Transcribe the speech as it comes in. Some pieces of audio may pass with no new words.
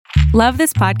Love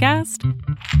this podcast?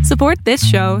 Support this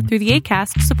show through the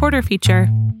Acast supporter feature.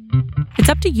 It's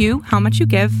up to you how much you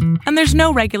give, and there's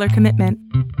no regular commitment.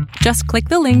 Just click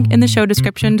the link in the show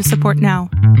description to support now.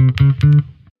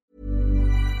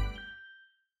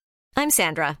 I'm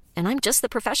Sandra, and I'm just the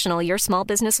professional your small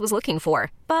business was looking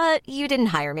for. But you didn't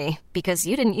hire me because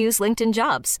you didn't use LinkedIn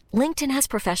Jobs. LinkedIn has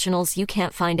professionals you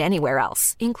can't find anywhere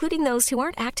else, including those who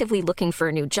aren't actively looking for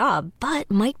a new job, but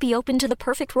might be open to the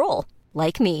perfect role,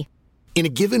 like me. In a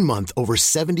given month, over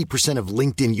 70% of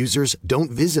LinkedIn users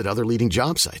don't visit other leading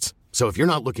job sites. So if you're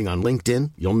not looking on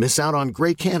LinkedIn, you'll miss out on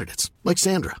great candidates like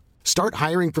Sandra. Start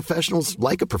hiring professionals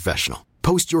like a professional.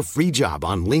 Post your free job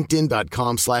on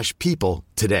linkedin.com/people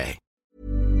today.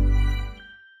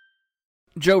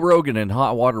 Joe Rogan in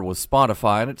hot water with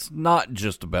Spotify, and it's not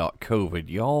just about COVID,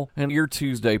 y'all. And your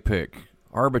Tuesday pick,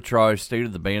 Arbitrage State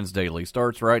of the Bands Daily,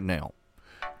 starts right now.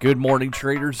 Good morning,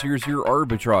 traders. Here's your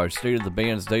Arbitrage State of the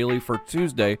Bands Daily for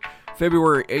Tuesday,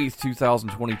 February 8th,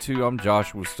 2022. I'm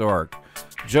Joshua Stark.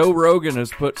 Joe Rogan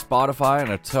has put Spotify in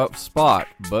a tough spot,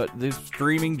 but this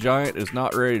streaming giant is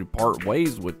not ready to part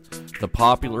ways with the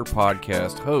popular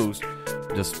podcast host,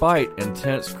 despite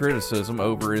intense criticism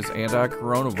over his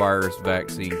anti-coronavirus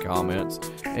vaccine comments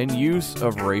and use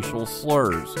of racial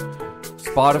slurs.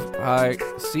 Spotify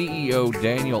CEO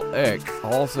Daniel Ek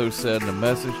also said in a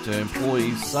message to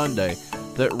employees Sunday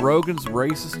that Rogan's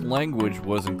racist language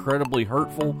was incredibly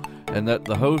hurtful and that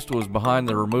the host was behind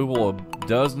the removal of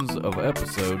dozens of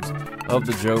episodes of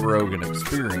the Joe Rogan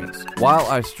Experience. While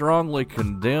I strongly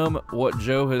condemn what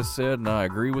Joe has said and I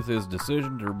agree with his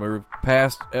decision to remove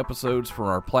past episodes from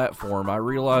our platform, I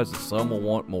realize that some will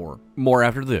want more. More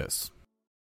after this.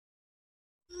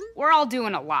 We're all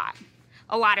doing a lot.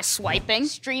 A lot of swiping,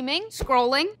 streaming,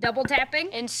 scrolling, double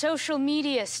tapping, and social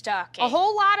media stalking. A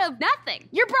whole lot of nothing.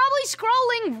 You're probably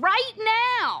scrolling right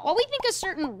now. While we think a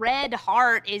certain red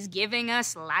heart is giving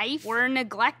us life, we're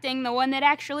neglecting the one that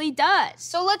actually does.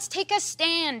 So let's take a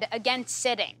stand against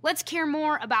sitting. Let's care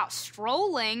more about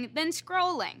strolling than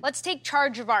scrolling. Let's take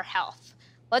charge of our health.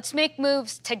 Let's make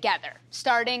moves together,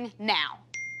 starting now.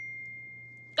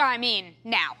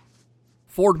 Now.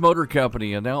 Ford Motor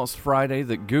Company announced Friday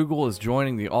that Google is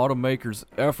joining the automaker's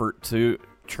effort to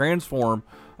transform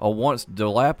a once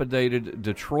dilapidated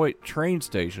Detroit train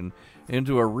station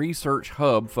into a research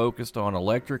hub focused on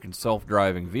electric and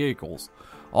self-driving vehicles.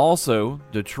 Also,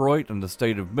 Detroit and the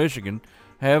state of Michigan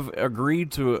have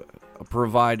agreed to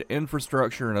provide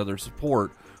infrastructure and other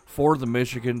support for the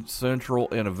Michigan Central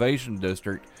Innovation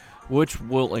District, which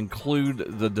will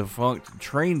include the defunct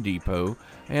train depot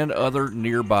and other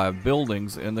nearby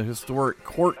buildings in the historic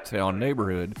Corktown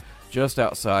neighborhood just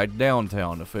outside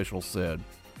downtown, officials said.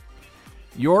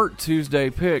 Your Tuesday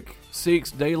pick seeks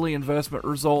daily investment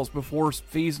results before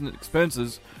fees and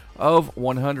expenses of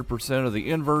 100% of the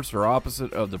inverse or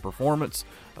opposite of the performance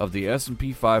of the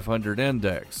S&P 500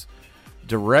 index.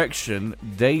 Direction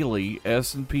daily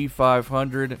S&P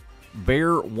 500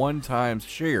 bear 1 times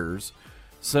shares,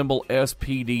 symbol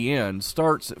SPDN,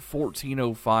 starts at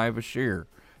 $14.05 a share.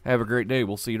 Have a great day.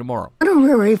 We'll see you tomorrow.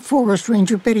 Honorary Forest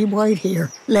Ranger Betty White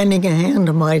here, lending a hand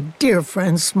to my dear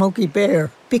friend Smokey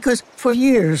Bear. Because for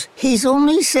years, he's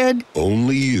only said,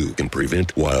 only you can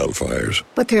prevent wildfires.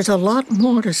 But there's a lot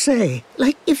more to say.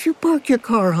 Like if you park your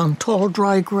car on tall,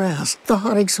 dry grass, the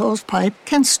hot exhaust pipe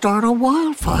can start a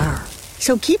wildfire.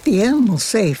 So keep the animals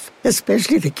safe,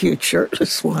 especially the cute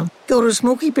shirtless one. Go to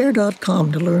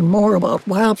SmokeyBear.com to learn more about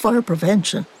wildfire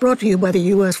prevention. Brought to you by the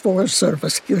U.S. Forest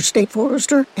Service, your state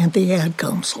forester, and the Ad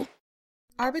Council.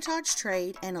 Arbitrage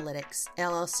Trade Analytics,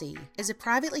 LLC, is a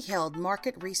privately held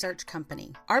market research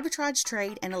company. Arbitrage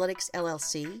Trade Analytics,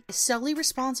 LLC, is solely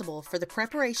responsible for the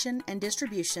preparation and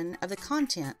distribution of the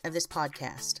content of this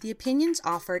podcast. The opinions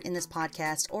offered in this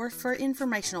podcast are for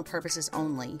informational purposes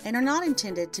only and are not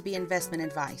intended to be investment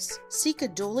advice. Seek a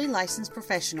duly licensed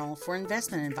professional for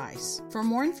investment advice. For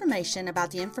more information about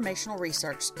the informational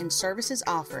research and services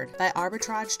offered by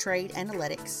Arbitrage Trade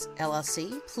Analytics,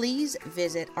 LLC, please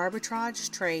visit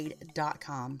arbitragetrade.com.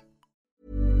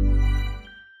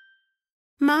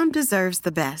 Mom deserves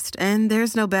the best, and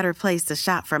there's no better place to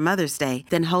shop for Mother's Day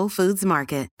than Whole Foods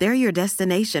Market. They're your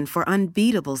destination for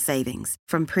unbeatable savings,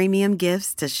 from premium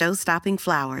gifts to show-stopping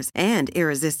flowers and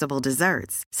irresistible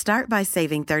desserts. Start by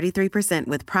saving 33%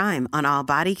 with Prime on all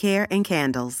body care and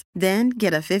candles. Then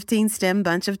get a 15-stem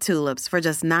bunch of tulips for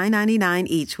just $9.99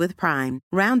 each with Prime.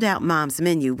 Round out Mom's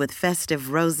menu with festive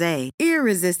rosé,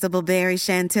 irresistible berry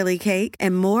chantilly cake,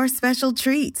 and more special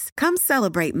treats. Come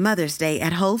celebrate Mother's Day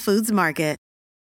at Whole Foods Market.